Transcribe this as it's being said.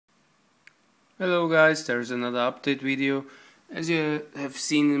Hello guys, there's another update video. As you have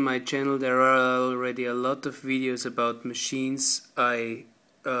seen in my channel, there are already a lot of videos about machines I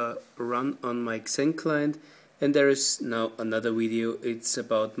run on my XenClient, and there is now another video. It's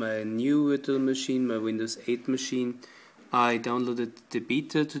about my new virtual machine, my Windows 8 machine. I downloaded the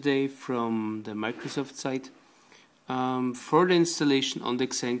beta today from the Microsoft site. For the installation on the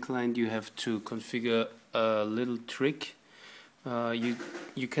XenClient, you have to configure a little trick.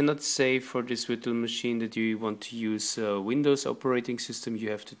 You cannot say for this virtual machine that you want to use a Windows operating system.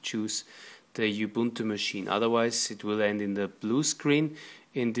 You have to choose the Ubuntu machine, otherwise it will end in the blue screen.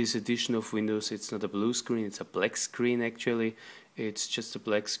 In this edition of Windows it's not a blue screen, it's a black screen actually. It's just a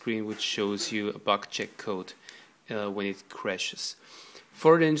black screen which shows you a bug check code when it crashes.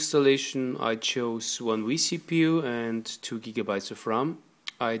 For the installation I chose one vCPU and 2 GB of RAM.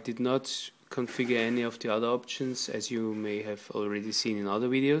 I did not configure any of the other options, as you may have already seen in other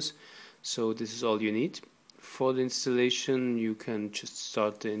videos, so this is all you need. For the installation you can just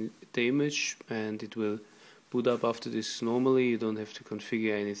start the image and it will boot up after this normally. You don't have to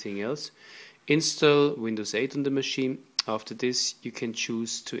configure anything else. Install Windows 8 on the machine. After this you can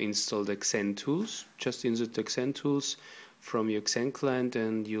choose to install the Xen tools. Just insert the Xen tools from your XenClient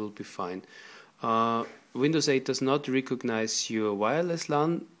and you'll be fine. Windows 8 does not recognize your wireless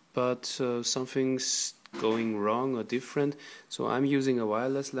LAN, but something's going wrong or different. So I'm using a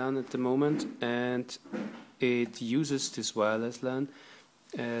wireless LAN at the moment, and it uses this wireless LAN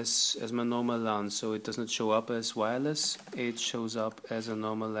as my normal LAN, so it does not show up as wireless, it shows up as a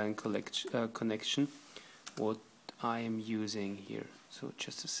normal LAN connection, what I am using here. So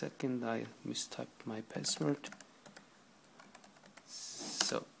just a second, I mistyped my password.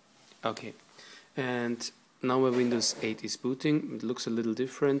 So, okay, and now my Windows 8 is booting. It looks a little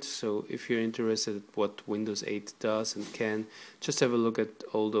different, so if you're interested in what Windows 8 does and can, just have a look at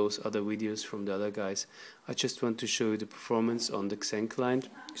all those other videos from the other guys. I just want to show you the performance on the XenClient.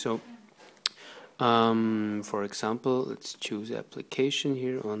 So, for example, let's choose application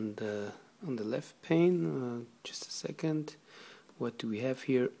here on the left pane. Just a second. What do we have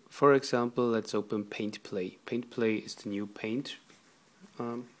here? For example, let's open Paint Play. Paint Play is the new Paint,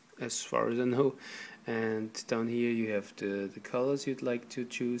 as far as I know. And down here you have the colors you'd like to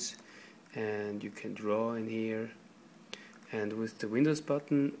choose, and you can draw in here, and with the Windows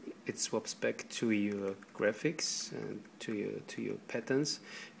button it swaps back to your graphics and to your patterns.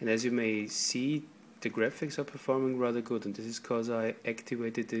 And as you may see, the graphics are performing rather good, and this is because I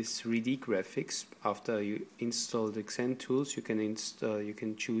activated this 3D graphics. After you install the Xen tools, you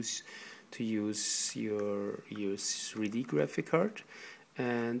can choose to use your 3D graphic card,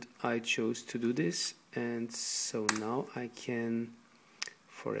 and I chose to do this, and so now I can,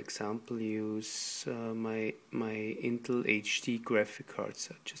 for example, use my Intel HD graphic cards.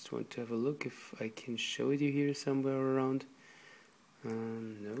 I just want to have a look if I can show it you here somewhere around.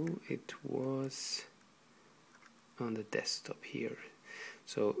 No, it was on the desktop here.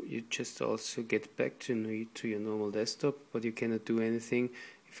 So you just also get back to your normal desktop, but you cannot do anything.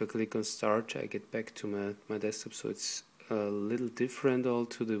 If I click on Start, I get back to my desktop, so it's a little different all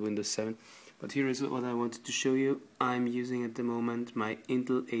to the Windows 7. But here is what I wanted to show you. I'm using at the moment my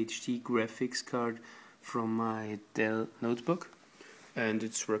Intel HD graphics card from my Dell notebook, and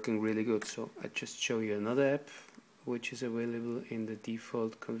it's working really good. So I just show you another app which is available in the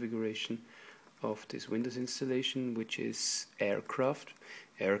default configuration of this Windows installation, which is Aircraft.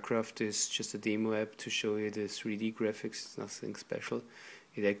 Aircraft is just a demo app to show you the 3D graphics. It's nothing special.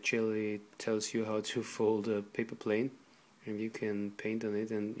 It actually tells you how to fold a paper plane, and you can paint on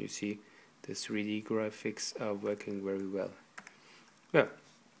it, and you see the 3D graphics are working very well. Yeah,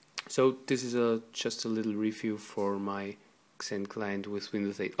 so this is just a little review for my XenClient with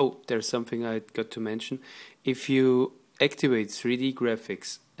Windows 8. Oh, there's something I got to mention. If you activate 3D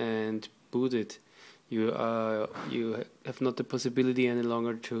graphics and boot it, you have not the possibility any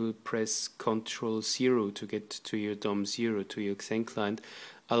longer to press Ctrl-0 to get to your DOM0, to your XenClient.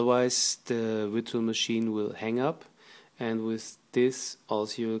 Otherwise the virtual machine will hang up, and with this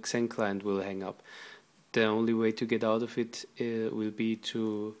also your XenClient will hang up. The only way to get out of it will be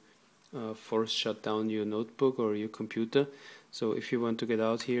to force shut down your notebook or your computer. So if you want to get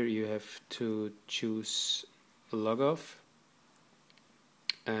out here, you have to choose log off,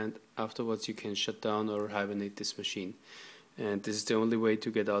 and afterwards you can shut down or hibernate this machine. And this is the only way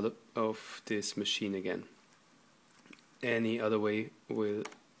to get out of this machine again. Any other way will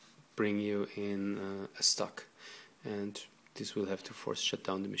bring you in a stuck, and this will have to force shut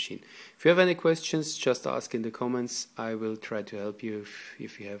down the machine. If you have any questions, just ask in the comments. I will try to help you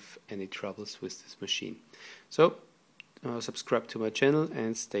if you have any troubles with this machine. So subscribe to my channel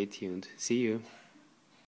and stay tuned. See you.